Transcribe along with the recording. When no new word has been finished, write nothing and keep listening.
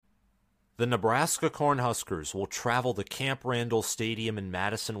The Nebraska Cornhuskers will travel to Camp Randall Stadium in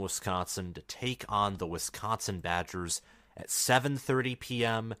Madison, Wisconsin to take on the Wisconsin Badgers at 7:30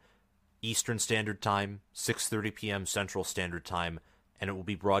 p.m. Eastern Standard Time, 6:30 p.m. Central Standard Time, and it will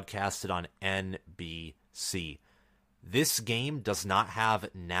be broadcasted on NBC. This game does not have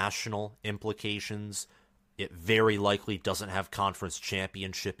national implications. It very likely doesn't have conference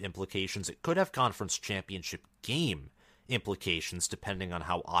championship implications. It could have conference championship game implications depending on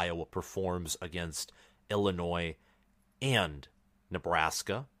how Iowa performs against Illinois and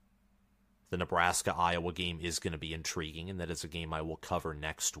Nebraska. The Nebraska-Iowa game is going to be intriguing, and that is a game I will cover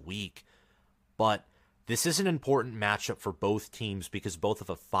next week. But this is an important matchup for both teams because both have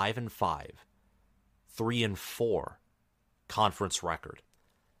a 5-5, 3-4 conference record.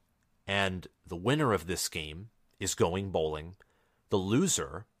 And the winner of this game is going bowling. The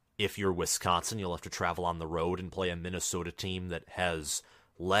loser, if you're Wisconsin, you'll have to travel on the road and play a Minnesota team that has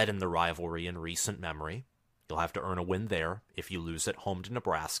led in the rivalry in recent memory. You'll have to earn a win there if you lose at home to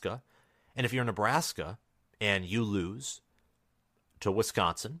Nebraska. And if you're Nebraska and you lose to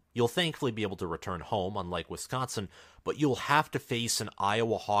Wisconsin, you'll thankfully be able to return home, unlike Wisconsin, but you'll have to face an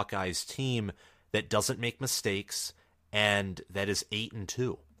Iowa Hawkeyes team that doesn't make mistakes and that is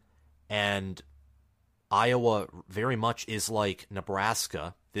 8-2. And Iowa very much is like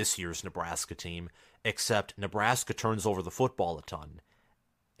Nebraska, this year's Nebraska team, except Nebraska turns over the football a ton.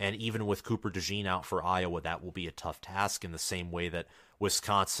 And even with Cooper DeJean out for Iowa, that will be a tough task in the same way that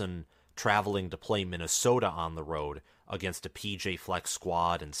Wisconsin traveling to play Minnesota on the road against a PJ Fleck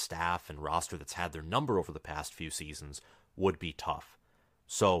squad and staff and roster that's had their number over the past few seasons would be tough.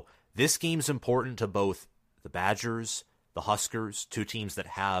 So this game's important to both the Badgers, the Huskers, two teams that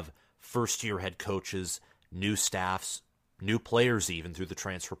have first-year head coaches, new staffs, new players even through the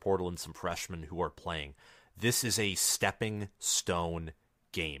transfer portal, and some freshmen who are playing. This is a stepping stone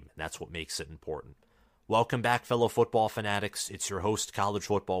game, and that's what makes it important. Welcome back, fellow football fanatics. It's your host, College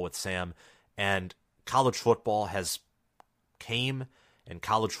Football with Sam, and college football has came, and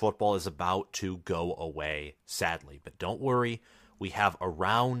college football is about to go away, sadly. But don't worry, we have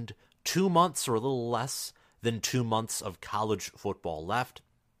around 2 months or a little less than 2 months of college football left.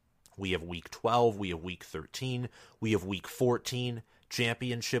 We have week 12, we have week 13, we have week 14,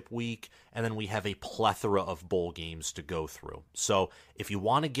 championship week, and then we have a plethora of bowl games to go through. So if you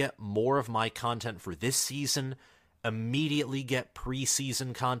want to get more of my content for this season, immediately get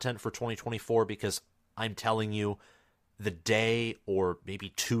preseason content for 2024, because I'm telling you, the day or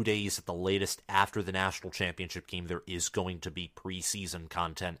maybe 2 days at the latest after the national championship game, there is going to be preseason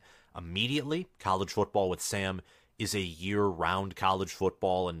content immediately. College Football with Sam is a year-round college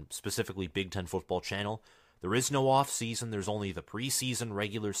football and specifically Big Ten football channel. There is no off-season. There's only the preseason,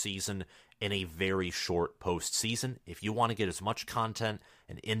 regular season, and a very short postseason. If you want to get as much content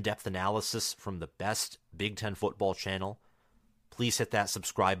and in-depth analysis from the best Big Ten football channel, please hit that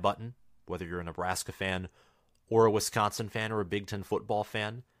subscribe button, whether you're a Nebraska fan or a Wisconsin fan or a Big Ten football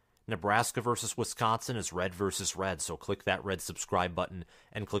fan. Nebraska versus Wisconsin is red versus red, so click that red subscribe button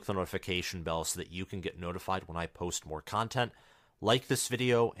and click the notification bell so that you can get notified when I post more content. Like this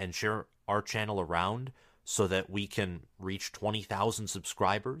video and share our channel around so that we can reach 20,000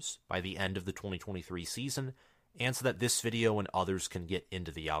 subscribers by the end of the 2023 season, and so that this video and others can get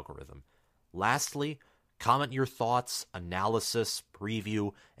into the algorithm. Lastly, comment your thoughts, analysis,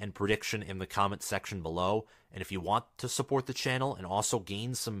 preview, and prediction in the comment section below. And if you want to support the channel and also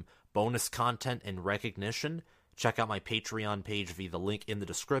gain some bonus content and recognition, check out my Patreon page via the link in the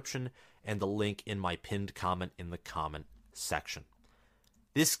description and the link in my pinned comment in the comment section.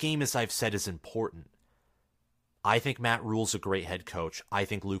 This game, as I've said, is important. I think Matt Rule's a great head coach. I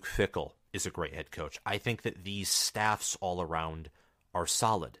think Luke Fickell is a great head coach. I think that these staffs all around are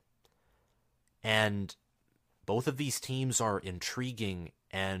solid. And both of these teams are intriguing,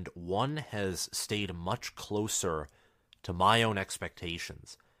 and one has stayed much closer to my own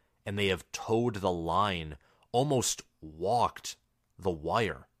expectations, and they have towed the line, almost walked the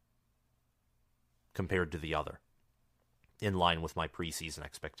wire compared to the other, in line with my preseason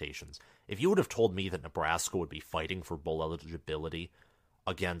expectations. If you would have told me that Nebraska would be fighting for bowl eligibility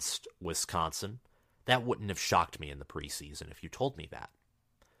against Wisconsin, that wouldn't have shocked me in the preseason if you told me that.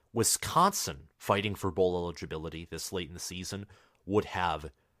 Wisconsin fighting for bowl eligibility this late in the season would have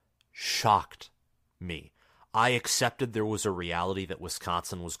shocked me. I accepted there was a reality that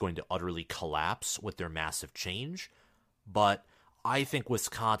Wisconsin was going to utterly collapse with their massive change, but I think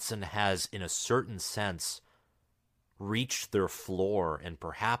Wisconsin has, in a certain sense, reached their floor, and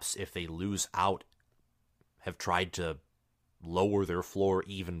perhaps if they lose out, have tried to lower their floor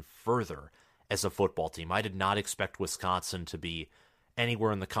even further as a football team. I did not expect Wisconsin to be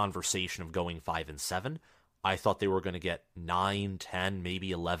anywhere in the conversation of going 5-7. I thought they were going to get 9, 10,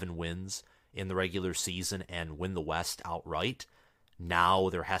 maybe 11 wins in the regular season and win the West outright. Now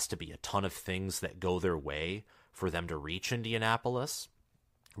there has to be a ton of things that go their way for them to reach Indianapolis.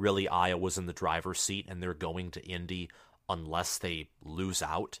 Really, Iowa's in the driver's seat, and they're going to Indy unless they lose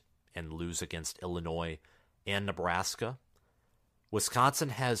out and lose against Illinois and Nebraska. Wisconsin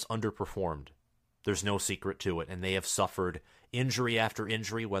has underperformed. There's no secret to it, and they have suffered injury after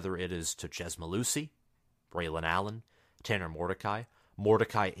injury, whether it is to Ches Malusi, Braylon Allen, Tanner Mordecai.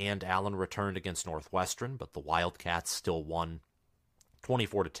 Mordecai and Allen returned against Northwestern, but the Wildcats still won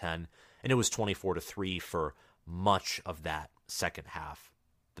 24-10, and it was 24-3 for much of that second half.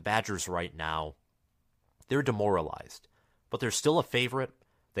 The Badgers right now, they're demoralized, but they're still a favorite.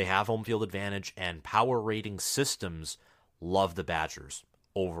 They have home field advantage, and power rating systems love the Badgers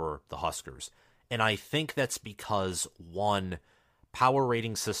over the Huskers. And I think that's because, one, power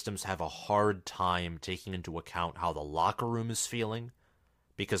rating systems have a hard time taking into account how the locker room is feeling,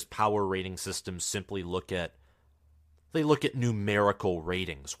 because power rating systems simply look at numerical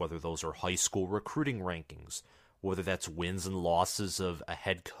ratings, whether those are high school recruiting rankings, whether that's wins and losses of a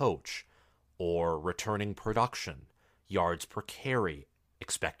head coach, or returning production, yards per carry,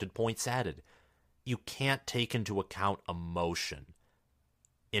 expected points added. You can't take into account emotion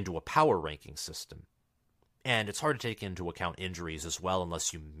into a power ranking system. And it's hard to take into account injuries as well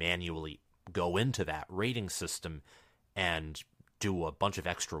unless you manually go into that rating system and do a bunch of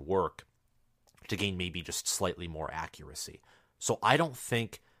extra work to gain maybe just slightly more accuracy. So I don't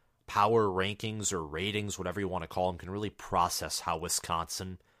think power rankings or ratings, whatever you want to call them, can really process how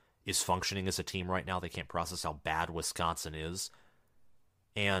Wisconsin is functioning as a team right now. They can't process how bad Wisconsin is.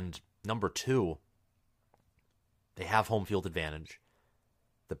 And number two, they have home field advantage.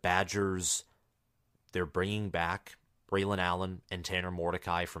 The Badgers, they're bringing back Braylon Allen and Tanner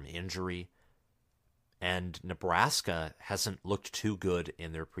Mordecai from injury. And Nebraska hasn't looked too good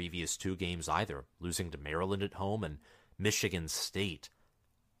in their previous two games either, losing to Maryland at home and Michigan State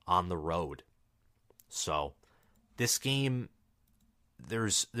on the road. So this game,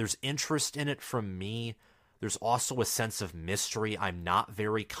 there's interest in it from me. There's also a sense of mystery. I'm not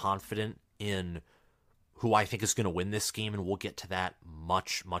very confident in who I think is going to win this game, and we'll get to that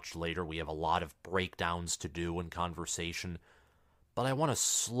much, much later. We have a lot of breakdowns to do and conversation, but I want to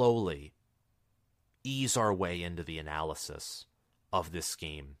slowly ease our way into the analysis of this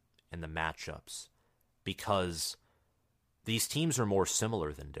game and the matchups, because these teams are more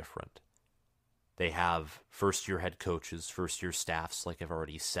similar than different. They have first-year head coaches, first-year staffs, like I've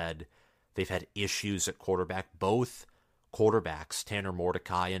already said. They've had issues at quarterback. Both quarterbacks, Tanner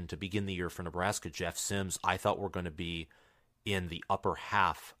Mordecai, and to begin the year for Nebraska, Jeff Sims, I thought were going to be in the upper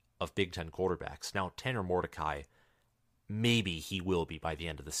half of Big Ten quarterbacks. Now, Tanner Mordecai, maybe he will be by the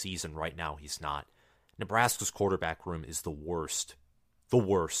end of the season. Right now, he's not. Nebraska's quarterback room is the worst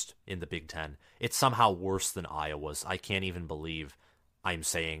in the Big Ten. It's somehow worse than Iowa's. I can't even believe I'm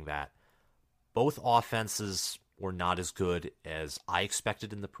saying that. Both offenses were not as good as I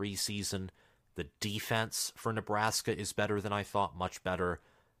expected in the preseason. The defense for Nebraska is better than I thought, much better.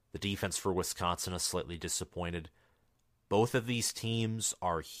 The defense for Wisconsin is slightly disappointed. Both of these teams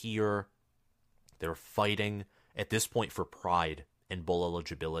are here. They're fighting at this point for pride and bowl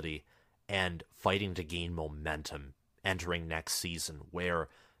eligibility and fighting to gain momentum entering next season, where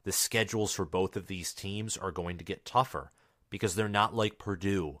the schedules for both of these teams are going to get tougher because they're not like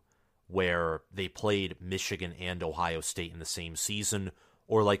Purdue, where they played Michigan and Ohio State in the same season,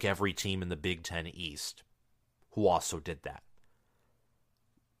 or like every team in the Big Ten East, who also did that.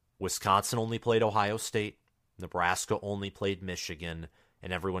 Wisconsin only played Ohio State, Nebraska only played Michigan,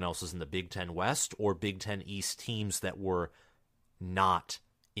 and everyone else is in the Big Ten West or Big Ten East teams that were not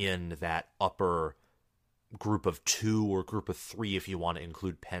in that upper group of two or group of three, if you want to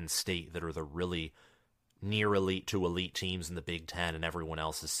include Penn State, that are the really near elite to elite teams in the Big Ten, and everyone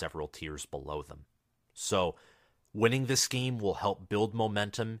else is several tiers below them. So winning this game will help build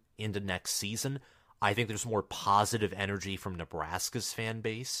momentum into next season. I think there's more positive energy from Nebraska's fan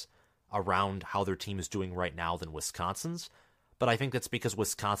base around how their team is doing right now than Wisconsin's, but I think that's because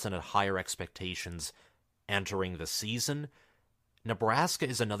Wisconsin had higher expectations entering the season. Nebraska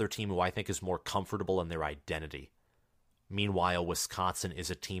is another team who I think is more comfortable in their identity. Meanwhile, Wisconsin is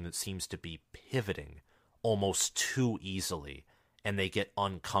a team that seems to be pivoting almost too easily, and they get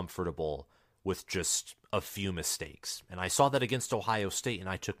uncomfortable with just a few mistakes. And I saw that against Ohio State, and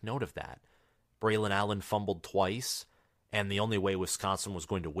I took note of that. Braylon Allen fumbled twice, and the only way Wisconsin was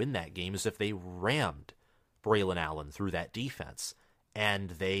going to win that game is if they rammed Braylon Allen through that defense, and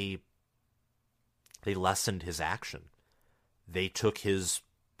they lessened his action. they took his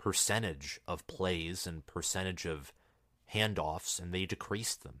percentage of plays and percentage of handoffs and they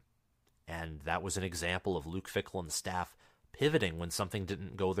decreased them. And that was an example of Luke Fickell and the staff pivoting when something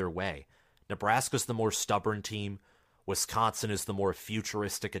didn't go their way. Nebraska's the more stubborn team. Wisconsin is the more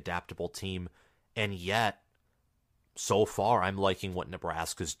futuristic, adaptable team. And yet, so far, I'm liking what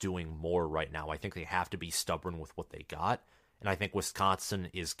Nebraska's doing more right now. I think they have to be stubborn with what they got. And I think Wisconsin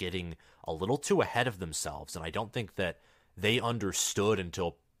is getting a little too ahead of themselves. And I don't think that they understood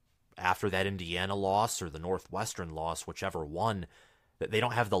until after that Indiana loss or the Northwestern loss, whichever one, that they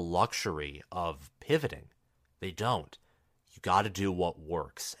don't have the luxury of pivoting. They don't. You got to do what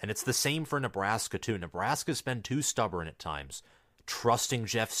works. And it's the same for Nebraska, too. Nebraska's been too stubborn at times, trusting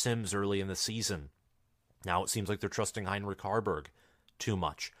Jeff Sims early in the season. Now it seems like they're trusting Heinrich Harburg too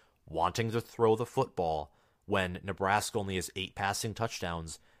much, wanting to throw the football when Nebraska only has 8 passing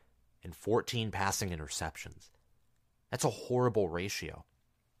touchdowns and 14 passing interceptions. That's a horrible ratio.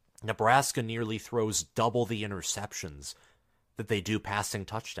 Nebraska nearly throws double the interceptions that they do passing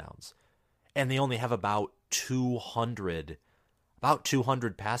touchdowns. And they only have about 200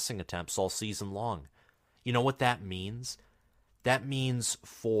 passing attempts all season long. You know what that means? That means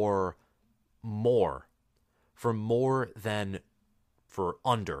for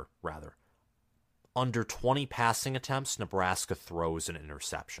under 20 passing attempts, Nebraska throws an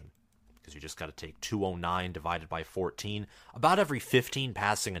interception. Because you just got to take 209 divided by 14. About every 15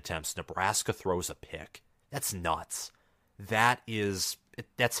 passing attempts, Nebraska throws a pick. That's nuts. That's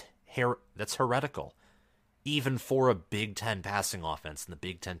heretical. Even for a Big Ten passing offense, and the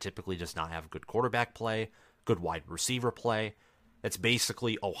Big Ten typically does not have good quarterback play, good wide receiver play. That's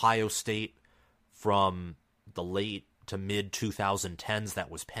basically Ohio State from the late to mid 2010s. That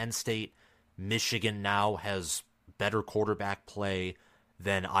was Penn State. Michigan now has better quarterback play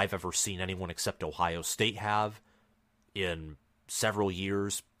than I've ever seen anyone except Ohio State have in several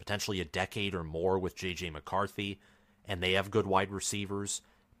years, potentially a decade or more with J.J. McCarthy, and they have good wide receivers.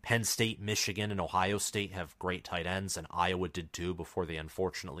 Penn State, Michigan, and Ohio State have great tight ends, and Iowa did too before they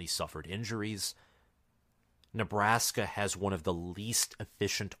unfortunately suffered injuries. Nebraska has one of the least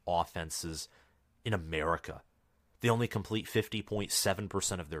efficient offenses in America. They only complete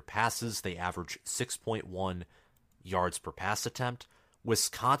 50.7% of their passes. They average 6.1 yards per pass attempt.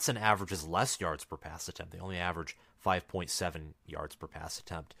 Wisconsin averages less yards per pass attempt. They only average 5.7 yards per pass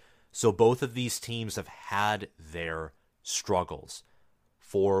attempt. So both of these teams have had their struggles.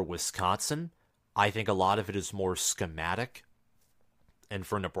 For Wisconsin, I think a lot of it is more schematic. And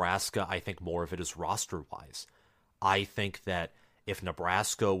for Nebraska, I think more of it is roster-wise. I think that if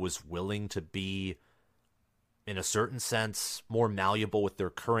Nebraska was willing to be, in a certain sense, more malleable with their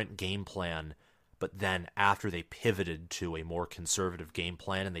current game plan, but then after they pivoted to a more conservative game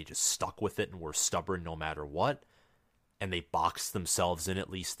plan and they just stuck with it and were stubborn no matter what, and they boxed themselves in at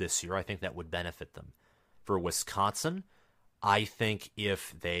least this year, I think that would benefit them. For Wisconsin, I think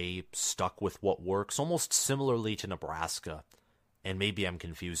if they stuck with what works, almost similarly to Nebraska, and maybe I'm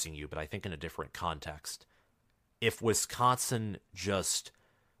confusing you, but I think in a different context, if Wisconsin just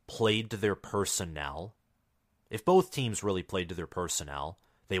played to their personnel, if both teams really played to their personnel,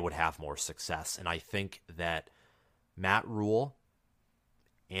 they would have more success. And I think that Matt Rule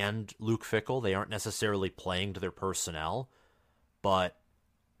and Luke Fickell, they aren't necessarily playing to their personnel, but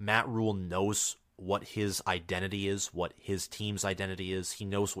Matt Rule knows what his identity is, what his team's identity is. He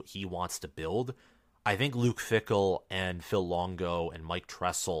knows what he wants to build. I think Luke Fickell and Phil Longo and Mike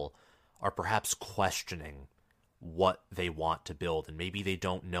Tressel are perhaps questioning what they want to build, and maybe they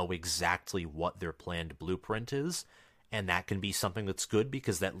don't know exactly what their planned blueprint is. And that can be something that's good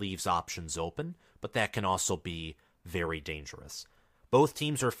because that leaves options open, but that can also be very dangerous. Both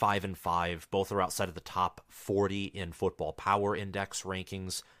teams are 5-5. Both are outside of the top 40 in Football Power Index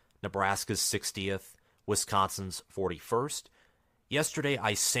rankings. Nebraska's 60th, Wisconsin's 41st. Yesterday,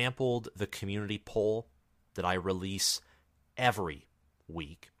 I sampled the community poll that I release every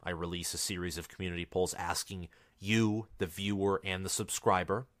week. I release a series of community polls asking you, the viewer, and the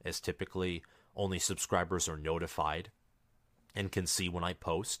subscriber, as typically only subscribers are notified and can see when I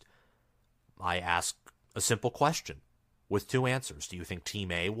post. I ask a simple question with 2 answers. Do you think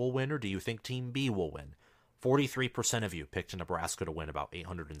Team A will win or do you think Team B will win? 43% of you picked Nebraska to win, about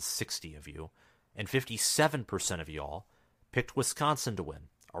 860 of you, and 57% of y'all picked Wisconsin to win,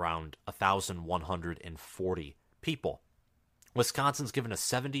 around 1,140 people. Wisconsin's given a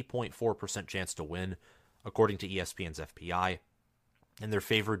 70.4% chance to win, according to ESPN's FPI, and they're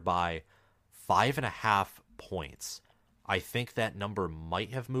favored by 5.5 points. I think that number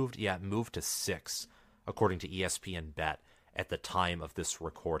might have moved. Yeah, it moved to 6, according to ESPN Bet at the time of this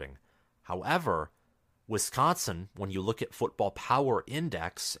recording. However, Wisconsin, when you look at Football Power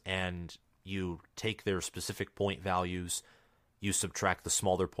Index and you take their specific point values, you subtract the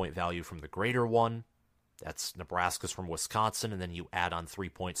smaller point value from the greater one, that's Nebraska's from Wisconsin, and then you add on 3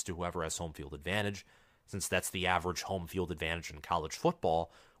 points to whoever has home field advantage. Since that's the average home field advantage in college football,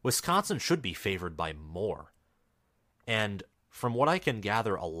 Wisconsin should be favored by more. And from what I can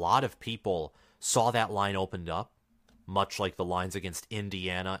gather, a lot of people saw that line opened up, much like the lines against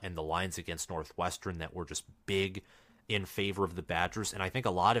Indiana and the lines against Northwestern that were just big in favor of the Badgers. And I think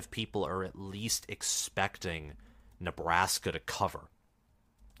a lot of people are at least expecting Nebraska to cover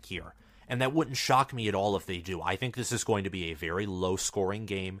here. And that wouldn't shock me at all if they do. I think this is going to be a very low-scoring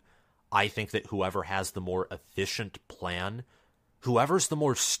game. I think that whoever has the more efficient plan, whoever's the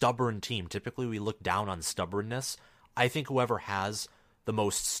more stubborn team, typically we look down on stubbornness, I think whoever has the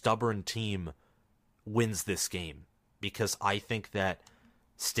most stubborn team wins this game. Because I think that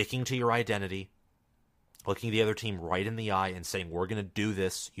sticking to your identity, looking the other team right in the eye and saying, we're going to do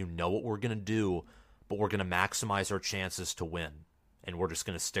this, you know what we're going to do, but we're going to maximize our chances to win. And we're just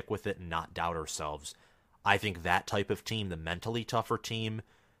going to stick with it and not doubt ourselves. I think that type of team, the mentally tougher team,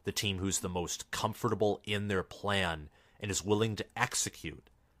 the team who's the most comfortable in their plan and is willing to execute,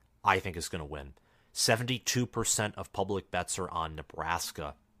 I think is going to win. 72% of public bets are on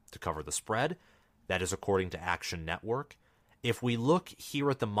Nebraska to cover the spread. That is according to Action Network. If we look here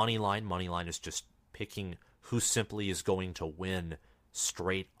at the money line is just picking who simply is going to win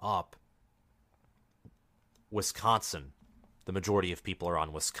straight up. Wisconsin. The majority of people are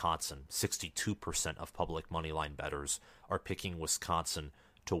on Wisconsin. 62% of public money line bettors are picking Wisconsin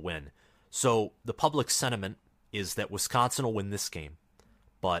to win. So the public sentiment is that Wisconsin will win this game,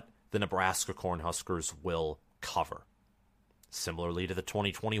 but the Nebraska Cornhuskers will cover. Similarly to the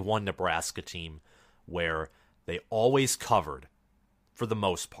 2021 Nebraska team, where they always covered for the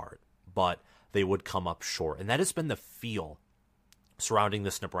most part, but they would come up short. And that has been the feel surrounding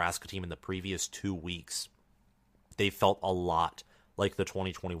this Nebraska team in the previous 2 weeks. They felt a lot like the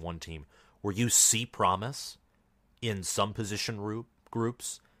 2021 team, where you see promise in some position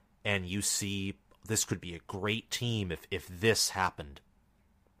groups, and you see this could be a great team if this happened.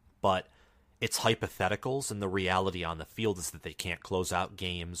 But it's hypotheticals, and the reality on the field is that they can't close out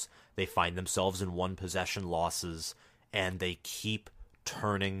games. They find themselves in one-possession losses, and they keep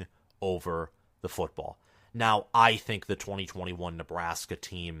turning over the football. Now, I think the 2021 Nebraska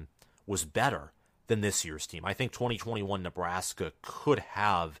team was better than this year's team. I think 2021 Nebraska could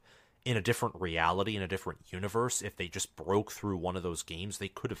have, in a different reality, in a different universe, if they just broke through one of those games, they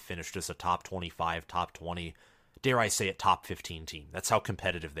could have finished as a top 25, top 20, dare I say it, top 15 team. That's how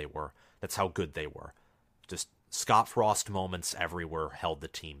competitive they were. That's how good they were. Just Scott Frost moments everywhere held the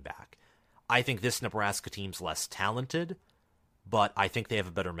team back. I think this Nebraska team's less talented, but I think they have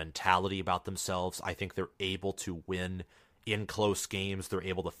a better mentality about themselves. I think they're able to win in close games. They're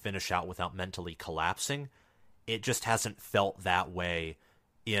able to finish out without mentally collapsing. It just hasn't felt that way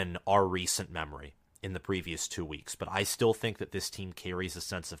in our recent memory in the previous 2 weeks. But I still think that this team carries a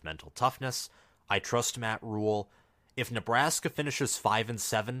sense of mental toughness. I trust Matt Rule. If Nebraska finishes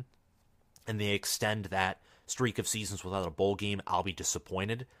 5-7 and they extend that streak of seasons without a bowl game, I'll be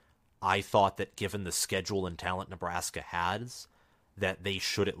disappointed. I thought that given the schedule and talent Nebraska has, that they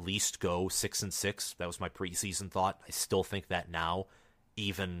should at least go 6-6. That was my preseason thought. I still think that now,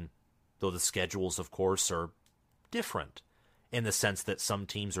 even though the schedules, of course, are different in the sense that some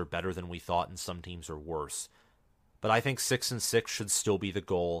teams are better than we thought and some teams are worse. But I think 6-6 should still be the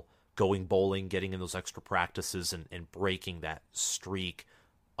goal. Going bowling, getting in those extra practices, and breaking that streak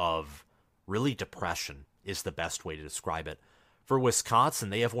of really depression is the best way to describe it. For Wisconsin,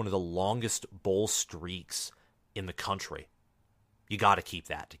 they have one of the longest bowl streaks in the country. You got to keep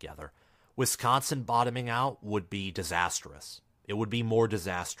that together. Wisconsin bottoming out would be disastrous. It would be more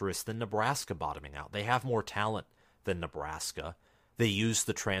disastrous than Nebraska bottoming out. They have more talent than Nebraska. They use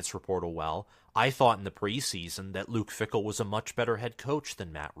the transfer portal well. I thought in the preseason that Luke Fickell was a much better head coach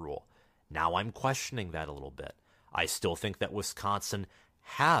than Matt Rule. Now I'm questioning that a little bit. I still think that Wisconsin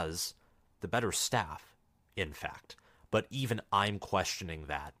has the better staff, in fact. But even I'm questioning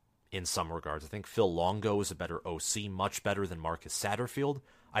that in some regards. I think Phil Longo is a better OC, much better than Marcus Satterfield.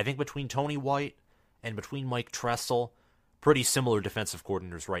 I think between Tony White and between Mike Tressel, pretty similar defensive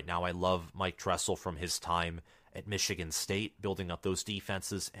coordinators right now. I love Mike Tressel from his time at Michigan State, building up those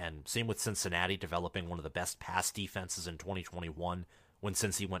defenses, and same with Cincinnati, developing one of the best pass defenses in 2021 when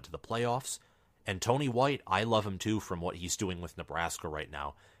Cincy went to the playoffs. And Tony White, I love him too from what he's doing with Nebraska right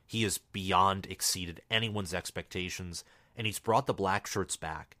now. He has beyond exceeded anyone's expectations, and he's brought the black shirts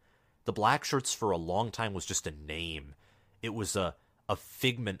back. The black shirts for a long time was just a name. It was a a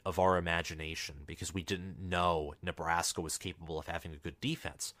figment of our imagination because we didn't know Nebraska was capable of having a good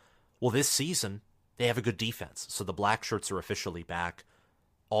defense. Well, this season, they have a good defense. So the Black Shirts are officially back,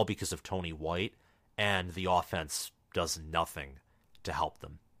 all because of Tony White, and the offense does nothing to help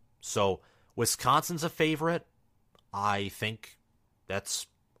them. So Wisconsin's a favorite. I think that's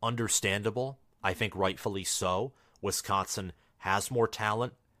understandable. I think rightfully so. Wisconsin has more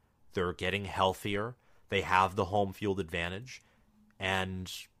talent. They're getting healthier. They have the home field advantage.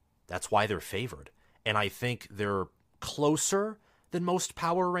 And that's why they're favored. And I think they're closer than most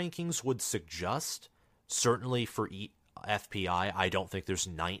power rankings would suggest. Certainly for FPI, I don't think there's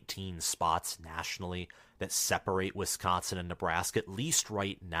 19 spots nationally that separate Wisconsin and Nebraska, at least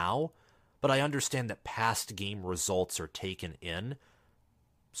right now. But I understand that past game results are taken in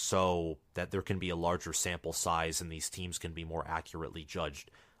so that there can be a larger sample size and these teams can be more accurately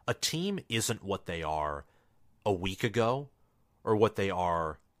judged. A team isn't what they are a week ago or what they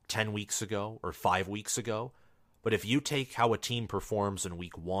are 10 weeks ago or 5 weeks ago. But if you take how a team performs in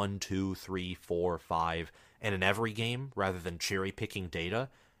week 1, 2, 3, 4, 5, and in every game, rather than cherry-picking data,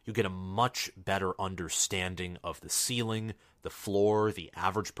 you get a much better understanding of the ceiling, the floor, the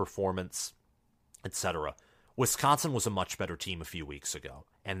average performance, etc. Wisconsin was a much better team a few weeks ago,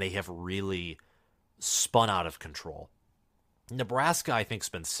 and they have really spun out of control. Nebraska, I think, has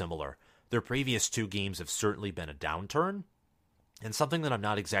been similar. Their previous 2 games have certainly been a downturn, and something that I'm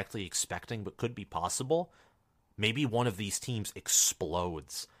not exactly expecting but could be possible. Maybe one of these teams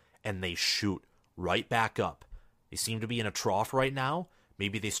explodes and they shoot right back up. They seem to be in a trough right now.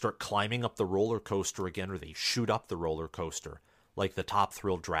 Maybe they start climbing up the roller coaster again, or they shoot up the roller coaster like the Top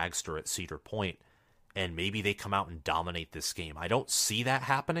Thrill Dragster at Cedar Point, and maybe they come out and dominate this game. I don't see that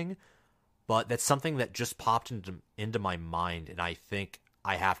happening, but that's something that just popped into my mind, and I think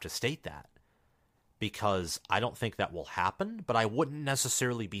I have to state that because I don't think that will happen, but I wouldn't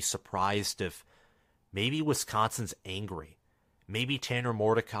necessarily be surprised if maybe Wisconsin's angry. Maybe Tanner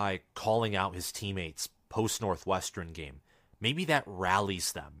Mordecai calling out his teammates post-Northwestern game. Maybe that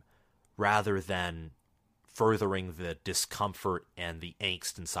rallies them rather than furthering the discomfort and the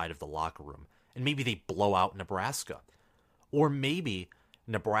angst inside of the locker room. And maybe they blow out Nebraska. Or maybe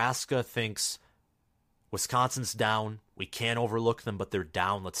Nebraska thinks Wisconsin's down. We can't overlook them, but they're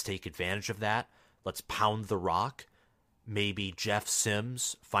down. Let's take advantage of that. Let's pound the rock. Maybe Jeff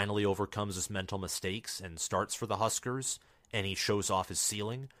Sims finally overcomes his mental mistakes and starts for the Huskers, and he shows off his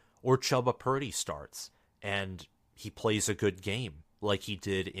ceiling. Or Chubba Purdy starts, and he plays a good game, like he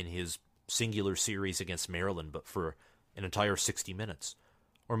did in his singular series against Maryland, but for an entire 60 minutes.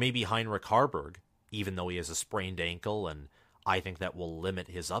 Or maybe Heinrich Harburg, even though he has a sprained ankle, and I think that will limit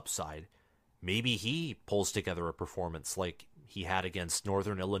his upside, maybe he pulls together a performance like he had against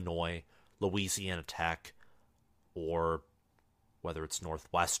Northern Illinois, Louisiana Tech, or whether it's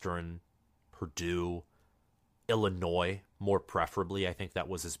Northwestern, Purdue, Illinois, more preferably. I think that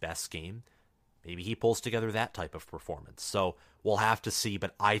was his best game. Maybe he pulls together that type of performance. So we'll have to see,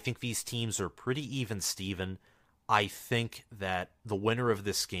 but I think these teams are pretty even, Steven. I think that the winner of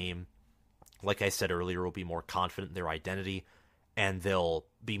this game, like I said earlier, will be more confident in their identity, and they'll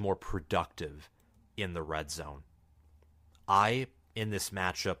be more productive in the red zone. I, in this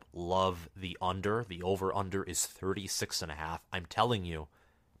matchup, love the under. The over-under is 36.5. I'm telling you,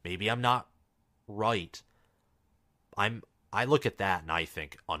 maybe I'm not right. I look at that and I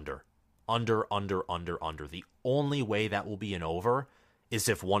think under. Under. The only way that will be an over is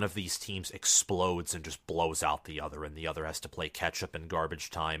if one of these teams explodes and just blows out the other, and the other has to play catch-up in garbage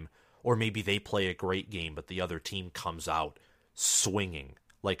time. Or maybe they play a great game, but the other team comes out swinging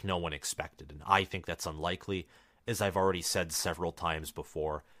like no one expected. And I think that's unlikely, as I've already said several times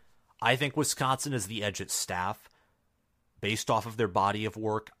before. I think Wisconsin is the edge at staff. Based off of their body of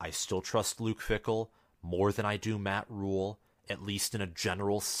work, I still trust Luke Fickell more than I do Matt Rule, at least in a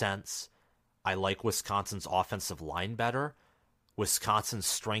general sense. I like Wisconsin's offensive line better. Wisconsin's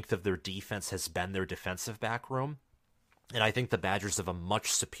strength of their defense has been their defensive back room. And I think the Badgers have a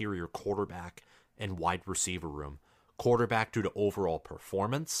much superior quarterback and wide receiver room. Quarterback due to overall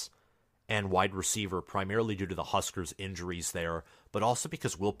performance, and wide receiver primarily due to the Huskers' injuries there, but also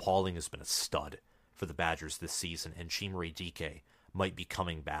because Will Pauling has been a stud for the Badgers this season, and Chimere Dike might be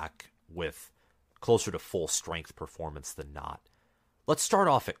coming back with closer to full strength performance than not. Let's start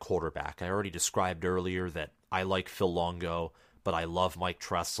off at quarterback. I already described earlier that I like Phil Longo, but I love Mike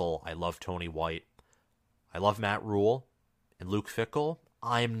Tressel. I love Tony White. I love Matt Rule and Luke Fickell.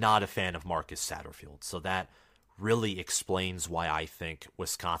 I'm not a fan of Marcus Satterfield, so that really explains why I think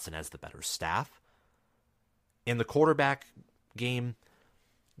Wisconsin has the better staff. In the quarterback game,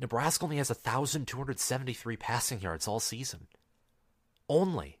 Nebraska only has 1,273 passing yards all season.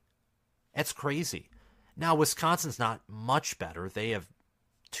 only. That's crazy. Now, Wisconsin's not much better. They have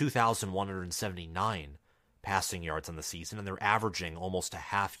 2,179 passing yards on the season, and they're averaging almost a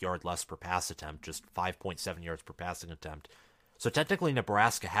half yard less per pass attempt, just 5.7 yards per passing attempt. So technically,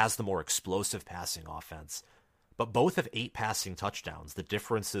 Nebraska has the more explosive passing offense, but both have 8 passing touchdowns. The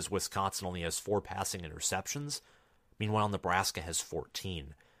difference is Wisconsin only has 4 passing interceptions. Meanwhile, Nebraska has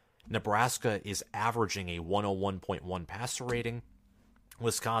 14. Nebraska is averaging a 101.1 passer rating.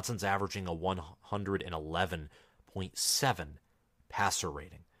 Wisconsin's averaging a 111.7 passer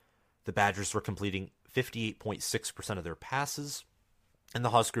rating. The Badgers were completing 58.6% of their passes, and the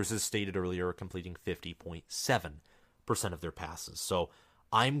Huskers, as stated earlier, are completing 50.7% of their passes. So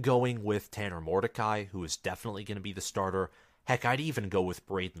I'm going with Tanner Mordecai, who is definitely going to be the starter. Heck, I'd even go with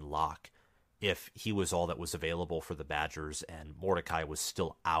Braden Locke if he was all that was available for the Badgers and Mordecai was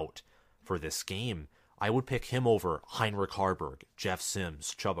still out for this game. I would pick him over Heinrich Haarberg, Jeff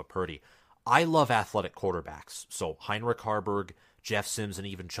Sims, Chubba Purdy. I love athletic quarterbacks, so Heinrich Haarberg, Jeff Sims, and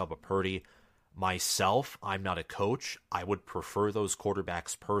even Chubba Purdy. Myself, I'm not a coach. I would prefer those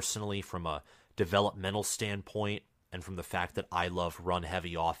quarterbacks personally from a developmental standpoint and from the fact that I love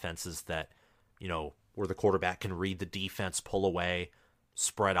run-heavy offenses that, where the quarterback can read the defense, pull away,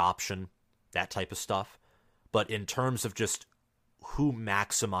 spread option, that type of stuff. But in terms of just who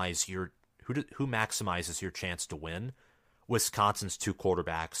maximizes your chance to win, Wisconsin's 2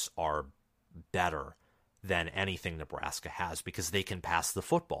 quarterbacks are better than anything Nebraska has because they can pass the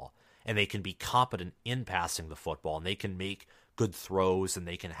football and they can be competent in passing the football and they can make good throws and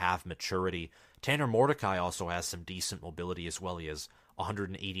they can have maturity. Tanner Mordecai also has some decent mobility as well. He has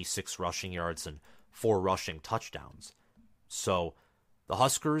 186 rushing yards and 4 rushing touchdowns. So the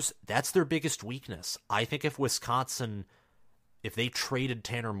Huskers, that's their biggest weakness. I think if they traded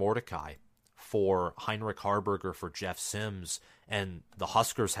Tanner Mordecai for Heinrich Haarberg or for Jeff Sims, and the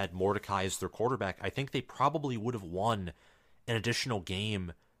Huskers had Mordecai as their quarterback, I think they probably would have won an additional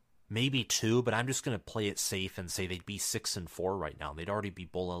game, maybe 2, but I'm just going to play it safe and say they'd be 6-4 right now. They'd already be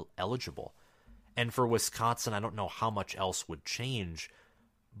bowl eligible. And for Wisconsin, I don't know how much else would change,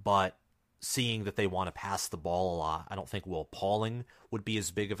 but seeing that they want to pass the ball a lot, I don't think Will Pauling would be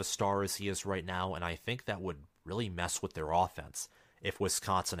as big of a star as he is right now, and I think that would really mess with their offense if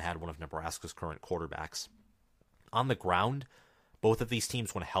Wisconsin had one of Nebraska's current quarterbacks. On the ground, both of these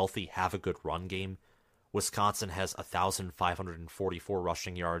teams, when healthy, have a good run game. Wisconsin has 1,544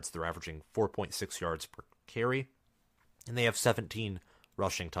 rushing yards. They're averaging 4.6 yards per carry, and they have 17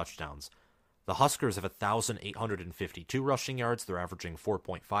 rushing touchdowns. The Huskers have 1,852 rushing yards. They're averaging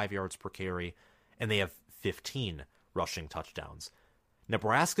 4.5 yards per carry, and they have 15 rushing touchdowns.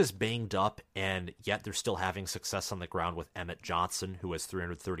 Nebraska's banged up, and yet they're still having success on the ground with Emmett Johnson, who has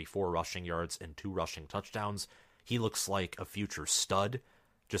 334 rushing yards and 2 rushing touchdowns. He looks like a future stud,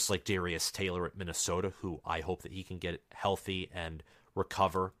 just like Darius Taylor at Minnesota, who I hope that he can get healthy and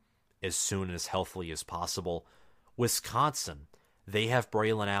recover as soon and as healthily as possible. Wisconsin, they have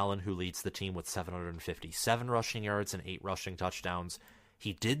Braylon Allen, who leads the team with 757 rushing yards and 8 rushing touchdowns.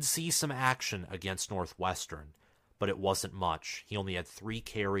 He did see some action against Northwestern, but it wasn't much. He only had 3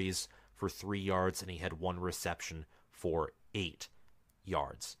 carries for 3 yards, and he had 1 reception for 8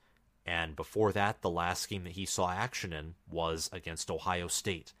 yards. And before that, the last game that he saw action in was against Ohio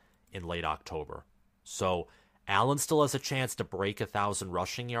State in late October. So Allen still has a chance to break 1,000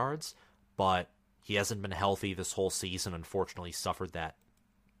 rushing yards, but he hasn't been healthy this whole season. Unfortunately, suffered that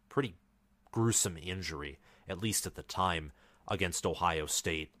pretty gruesome injury, at least at the time, against Ohio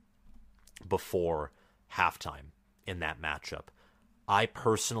State before halftime in that matchup. I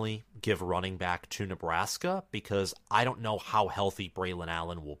personally give running back to Nebraska because I don't know how healthy Braylon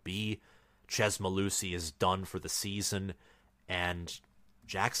Allen will be. Ches Malusi is done for the season, and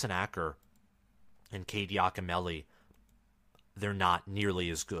Jackson Acker and Cade Yakimelli, they're not nearly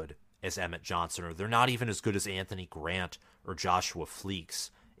as good as Emmett Johnson, or they're not even as good as Anthony Grant or Joshua Fleeks,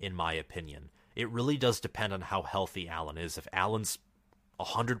 in my opinion. It really does depend on how healthy Allen is. If Allen's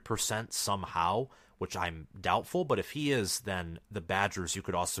 100% somehow, which I'm doubtful, but if he is, then the Badgers, you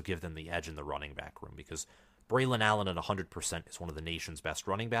could also give them the edge in the running back room because Braylon Allen at 100% is one of the nation's best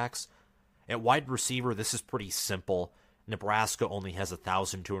running backs. At wide receiver, this is pretty simple. Nebraska only has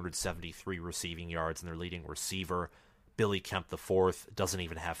 1,273 receiving yards, and their leading receiver, Billy Kemp IV, doesn't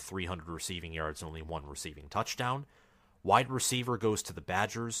even have 300 receiving yards and only 1 receiving touchdown. Wide receiver goes to the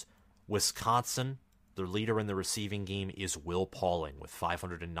Badgers. Wisconsin, their leader in the receiving game is Will Pauling with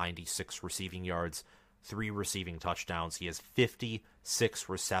 596 receiving yards, 3 receiving touchdowns. He has 56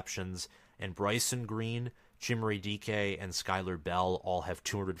 receptions. And Bryson Green, Chimere Dike, and Skylar Bell all have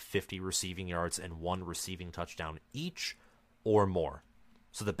 250 receiving yards and 1 receiving touchdown each or more.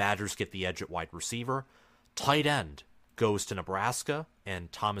 So the Badgers get the edge at wide receiver. Tight end goes to Nebraska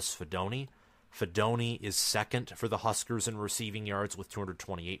and Thomas Fidone. Fidone is second for the Huskers in receiving yards with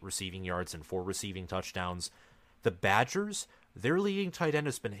 228 receiving yards and 4 receiving touchdowns. The Badgers, their leading tight end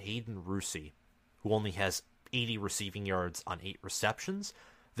has been Hayden Rusey, who only has 80 receiving yards on 8 receptions.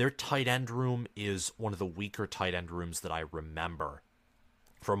 Their tight end room is one of the weaker tight end rooms that I remember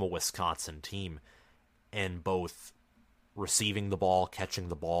from a Wisconsin team, in both receiving the ball, catching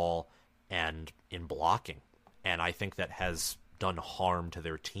the ball, and in blocking. And I think that has done harm to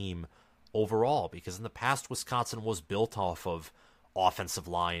their team overall, because in the past, Wisconsin was built off of offensive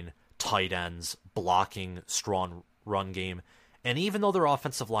line, tight ends, blocking, strong run game. And even though their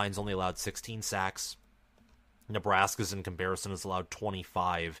offensive line's only allowed 16 sacks, Nebraska's in comparison has allowed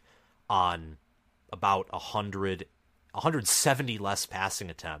 25 on about 170 less passing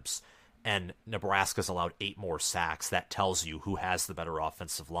attempts, and Nebraska's allowed 8 more sacks. That tells you who has the better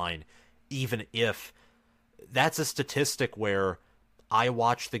offensive line, even if that's a statistic where I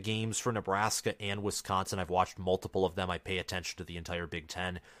watch the games for Nebraska and Wisconsin. I've watched multiple of them. I pay attention to the entire Big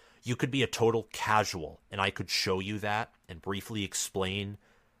Ten. You could be a total casual, and I could show you that and briefly explain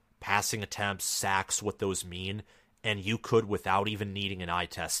passing attempts, sacks, what those mean, and you could, without even needing an eye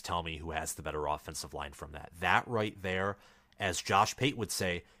test, tell me who has the better offensive line from that. That right there, as Josh Pate would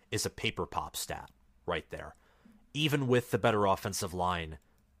say, is a paper pop stat right there. Even with the better offensive line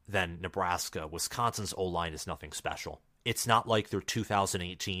than Nebraska, Wisconsin's O-line is nothing special. It's not like their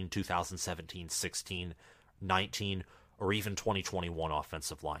 2018, 2017, 16, 19, or even 2021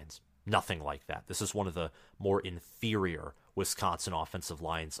 offensive lines. Nothing like that. This is one of the more inferior Wisconsin offensive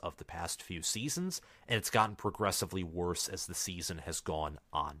lines of the past few seasons, and it's gotten progressively worse as the season has gone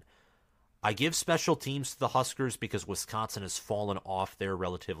on. I give special teams to the Huskers because Wisconsin has fallen off there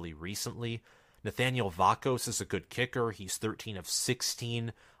relatively recently. Nathaniel Vakos is a good kicker. He's 13 of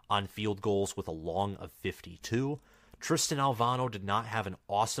 16 on field goals with a long of 52. Tristan Alvano did not have an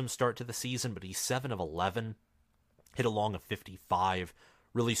awesome start to the season, but he's 7 of 11, hit a long of 55.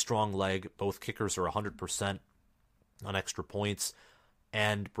 Really strong leg. Both kickers are 100% on extra points.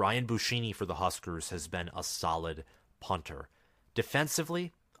 And Brian Buschini for the Huskers has been a solid punter.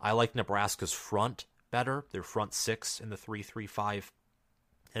 Defensively, I like Nebraska's front better. Their front 6 in the 3-3-5.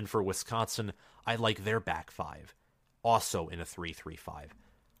 And for Wisconsin, I like their back 5, also in a 3-3-5.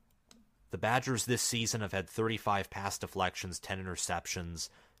 The Badgers this season have had 35 pass deflections, 10 interceptions,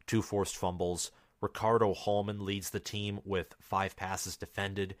 2 forced fumbles. Ricardo Hallman leads the team with 5 passes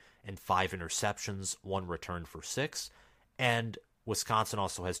defended and 5 interceptions, 1 return for 6. And Wisconsin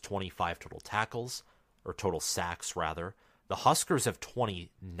also has 25 total tackles, or total sacks, rather. The Huskers have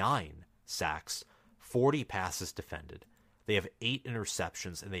 29 sacks, 40 passes defended. They have 8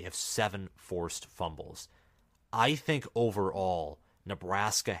 interceptions, and they have 7 forced fumbles. I think overall,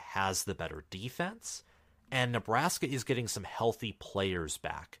 Nebraska has the better defense, and Nebraska is getting some healthy players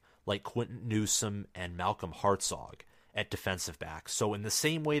back, like Quentin Newsome and Malcolm Hartzog at defensive back. So in the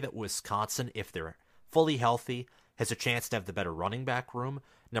same way that Wisconsin, if they're fully healthy, has a chance to have the better running back room,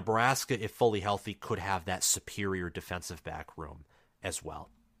 Nebraska, if fully healthy, could have that superior defensive back room as well.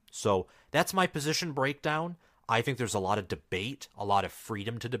 So that's my position breakdown. I think there's a lot of debate, a lot of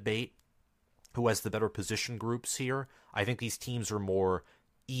freedom to debate who has the better position groups here. I think these teams are more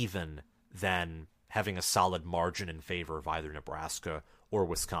even than having a solid margin in favor of either Nebraska or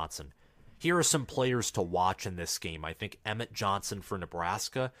Wisconsin. Here are some players to watch in this game. I think Emmett Johnson for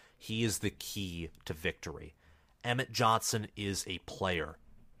Nebraska, he is the key to victory. Emmett Johnson is a player.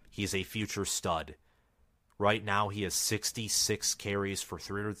 He's a future stud. Right now he has 66 carries for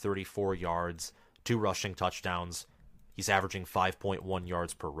 334 yards, 2 rushing touchdowns. He's averaging 5.1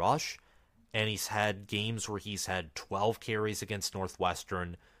 yards per rush, and he's had games where he's had 12 carries against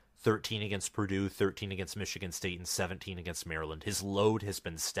Northwestern, 13 against Purdue, 13 against Michigan State, and 17 against Maryland. His load has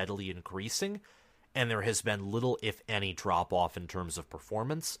been steadily increasing, and there has been little, if any, drop-off in terms of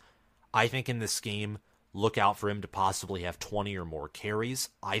performance. I think in this game, look out for him to possibly have 20 or more carries.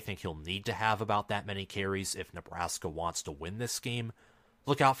 I think he'll need to have about that many carries if Nebraska wants to win this game.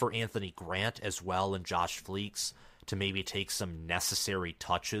 Look out for Anthony Grant as well and Josh Fleeks to maybe take some necessary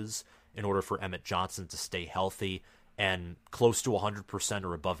touches in order for Emmett Johnson to stay healthy and close to 100%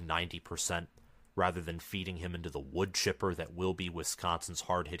 or above 90%, rather than feeding him into the wood chipper that will be Wisconsin's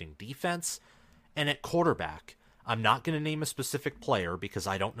hard-hitting defense. And at quarterback, I'm not going to name a specific player because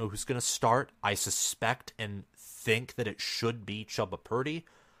I don't know who's going to start. I suspect and think that it should be Chubba Purdy,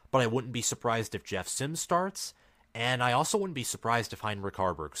 but I wouldn't be surprised if Jeff Sims starts, and I also wouldn't be surprised if Heinrich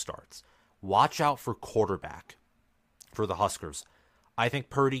Haarberg starts. Watch out for quarterback for the Huskers. I think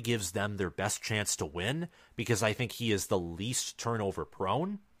Purdy gives them their best chance to win because I think he is the least turnover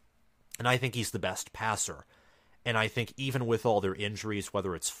prone, and I think he's the best passer. And I think even with all their injuries,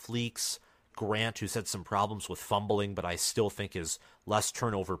 whether it's Fleeks, Grant, who's had some problems with fumbling, but I still think is less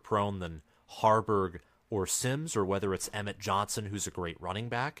turnover prone than Harburg or Sims, or whether it's Emmett Johnson, who's a great running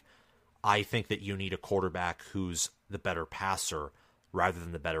back, I think that you need a quarterback who's the better passer rather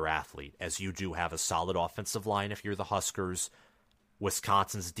than the better athlete, as you do have a solid offensive line if you're the Huskers.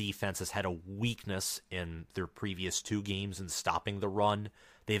 Wisconsin's defense has had a weakness in their previous 2 games in stopping the run.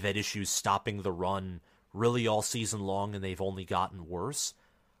 They've had issues stopping the run really all season long, and they've only gotten worse.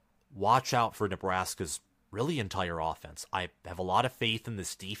 Watch out for Nebraska's really entire offense. I have a lot of faith in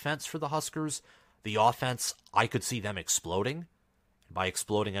this defense for the Huskers. The offense, I could see them exploding. And by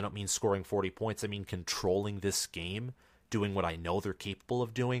exploding, I don't mean scoring 40 points. I mean controlling this game, doing what I know they're capable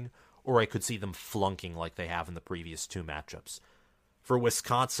of doing, or I could see them flunking like they have in the previous 2 matchups. For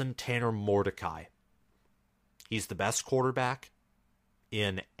Wisconsin, Tanner Mordecai. He's the best quarterback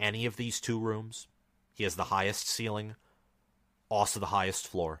in any of these 2 rooms. He has the highest ceiling, also the highest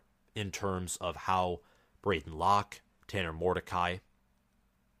floor in terms of how Braden Locke, Tanner Mordecai,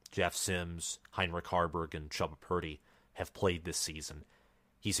 Jeff Sims, Heinrich Harburg, and Chubba Purdy have played this season.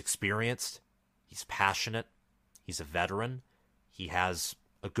 He's experienced, he's passionate, he's a veteran, he has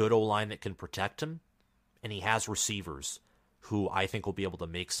a good O-line that can protect him, and he has receivers who I think will be able to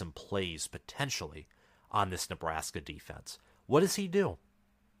make some plays potentially on this Nebraska defense. What does he do?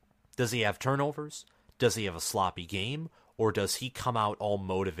 Does he have turnovers? Does he have a sloppy game? Or does he come out all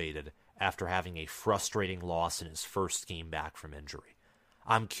motivated after having a frustrating loss in his first game back from injury?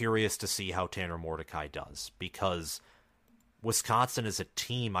 I'm curious to see how Tanner Mordecai does, because Wisconsin as a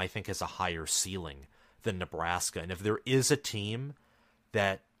team, I think, has a higher ceiling than Nebraska. And if there is a team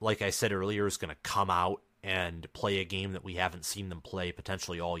that, like I said earlier, is going to come out and play a game that we haven't seen them play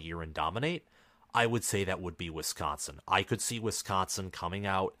potentially all year and dominate, I would say that would be Wisconsin. I could see Wisconsin coming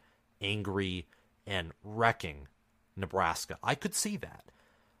out angry and wrecking Nebraska. I could see that.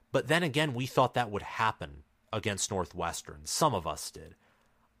 But then again, we thought that would happen against Northwestern. Some of us did.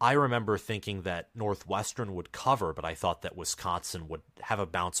 I remember thinking that Northwestern would cover, but I thought that Wisconsin would have a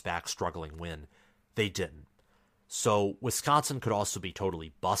bounce-back struggling win. They didn't. So Wisconsin could also be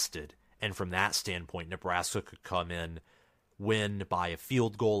totally busted, and from that standpoint, Nebraska could come in, win by a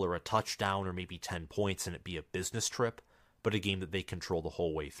field goal or a touchdown or maybe 10 points, and it be a business trip, but a game that they control the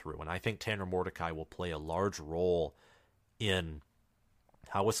whole way through. And I think Tanner Mordecai will play a large role in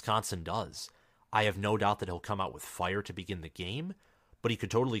how Wisconsin does. I have no doubt that he'll come out with fire to begin the game, but he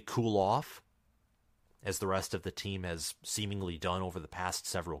could totally cool off, as the rest of the team has seemingly done over the past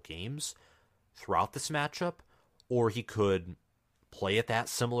several games throughout this matchup, or he could play at that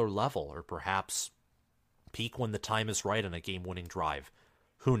similar level, or perhaps peak when the time is right on a game-winning drive.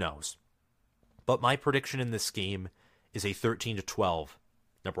 Who knows? But my prediction in this game is a 13-12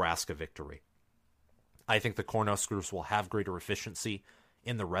 Nebraska victory. I think the Cornhuskers will have greater efficiency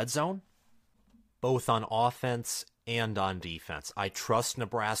in the red zone, both on offense and on defense. I trust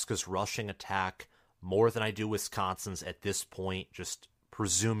Nebraska's rushing attack more than I do Wisconsin's at this point, just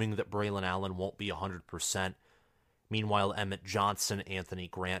presuming that Braylon Allen won't be 100%. Meanwhile, Emmett Johnson, Anthony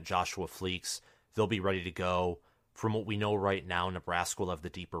Grant, Joshua Fleeks, they'll be ready to go. From what we know right now, Nebraska will have the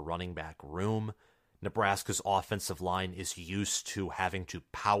deeper running back room. Nebraska's offensive line is used to having to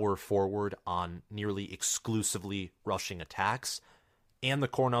power forward on nearly exclusively rushing attacks. And the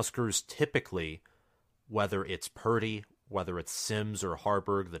Cornhuskers typically, whether it's Purdy, whether it's Sims or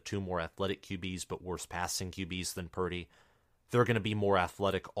Harburg, the 2 more athletic QBs but worse passing QBs than Purdy, they're going to be more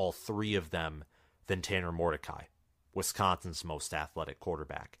athletic, all 3 of them, than Tanner Mordecai, Wisconsin's most athletic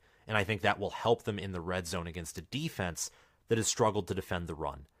quarterback. And I think that will help them in the red zone against a defense that has struggled to defend the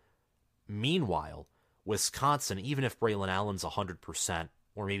run. Meanwhile, Wisconsin, even if Braylon Allen's 100%,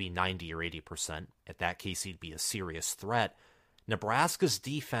 or maybe 90 or 80%, at that case he'd be a serious threat, Nebraska's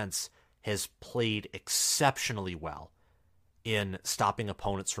defense has played exceptionally well in stopping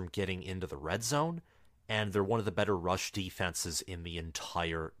opponents from getting into the red zone, and they're one of the better rush defenses in the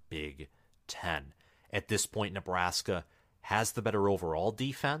entire Big Ten. At this point, Nebraska has the better overall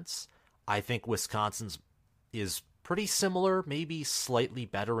defense. I think Wisconsin's is pretty similar, maybe slightly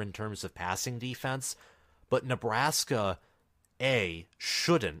better in terms of passing defense, but Nebraska,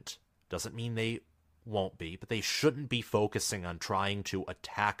 shouldn't, doesn't mean they won't be, but they shouldn't be focusing on trying to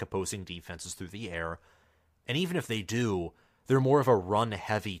attack opposing defenses through the air. And even if they do, they're more of a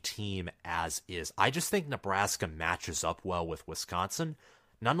run-heavy team as is. I just think Nebraska matches up well with Wisconsin.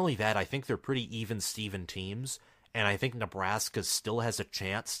 Not only that, I think they're pretty even-Steven teams, and I think Nebraska still has a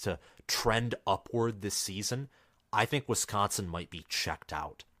chance to trend upward this season. I think Wisconsin might be checked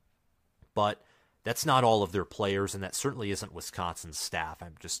out. But that's not all of their players, and that certainly isn't Wisconsin's staff. I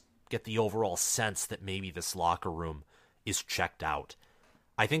just get the overall sense that maybe this locker room is checked out.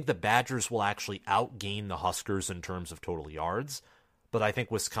 I think the Badgers will actually outgain the Huskers in terms of total yards, but I think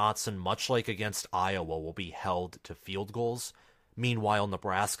Wisconsin, much like against Iowa, will be held to field goals. Meanwhile,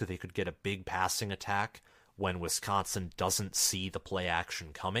 Nebraska, they could get a big passing attack when Wisconsin doesn't see the play action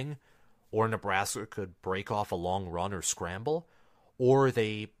coming, or Nebraska could break off a long run or scramble, or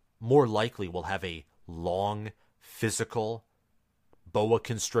they more likely will have a long, physical, boa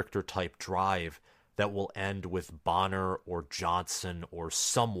constrictor type drive that will end with Bonner or Johnson or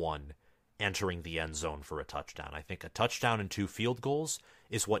someone entering the end zone for a touchdown. I think a touchdown and 2 field goals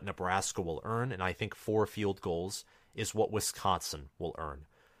is what Nebraska will earn, and I think 4 field goals is what Wisconsin will earn.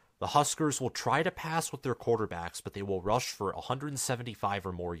 The Huskers will try to pass with their quarterbacks, but they will rush for 175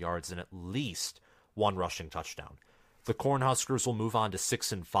 or more yards and at least 1 rushing touchdown. The Cornhuskers will move on to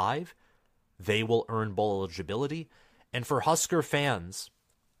 6-5. They will earn bowl eligibility. And for Husker fans,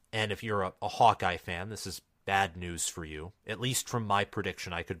 and if you're a Hawkeye fan, this is bad news for you. At least from my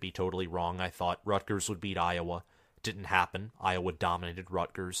prediction, I could be totally wrong. I thought Rutgers would beat Iowa. Didn't happen. Iowa dominated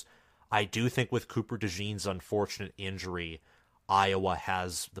Rutgers. I do think with Cooper DeJean's unfortunate injury, Iowa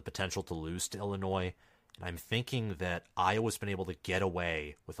has the potential to lose to Illinois. And I'm thinking that Iowa's been able to get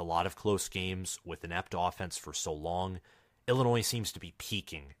away with a lot of close games with inept offense for so long. Illinois seems to be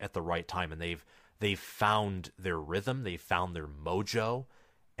peaking at the right time, and they've found their rhythm, they've found their mojo,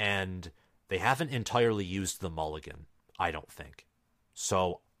 and they haven't entirely used the mulligan, I don't think.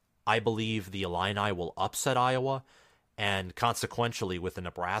 So I believe the Illini will upset Iowa, and consequentially, with the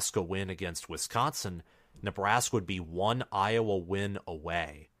Nebraska win against Wisconsin, Nebraska would be 1 Iowa win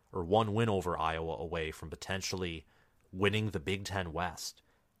away, or 1 win over Iowa away from potentially winning the Big Ten West.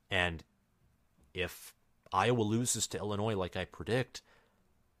 And if Iowa loses to Illinois like I predict,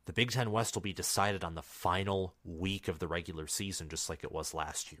 the Big Ten West will be decided on the final week of the regular season, just like it was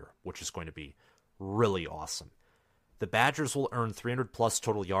last year, which is going to be really awesome. The Badgers will earn 300-plus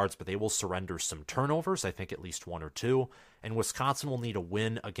total yards, but they will surrender some turnovers, I think at least 1 or 2, and Wisconsin will need a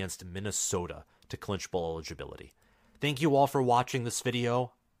win against Minnesota to clinch bowl eligibility. Thank you all for watching this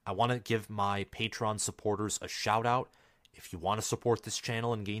video. I want to give my Patreon supporters a shout-out. If you want to support this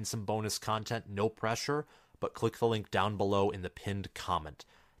channel and gain some bonus content, no pressure, but click the link down below in the pinned comment.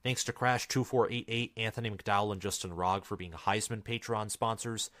 Thanks to Crash2488, Anthony McDowell, and Justin Rogg for being Heisman Patreon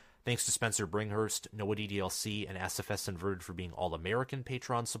sponsors. Thanks to Spencer Bringhurst, Noah DDLC, and SFS Inverted for being All-American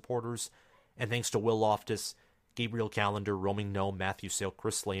Patreon supporters. And thanks to Will Loftus, Gabriel Calendar, Roaming Gnome, Matthew Sale,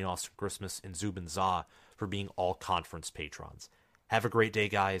 Chris Lane, Austin Christmas, and Zubin Zah for being all-conference patrons. Have a great day,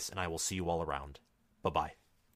 guys, and I will see you all around. Bye-bye.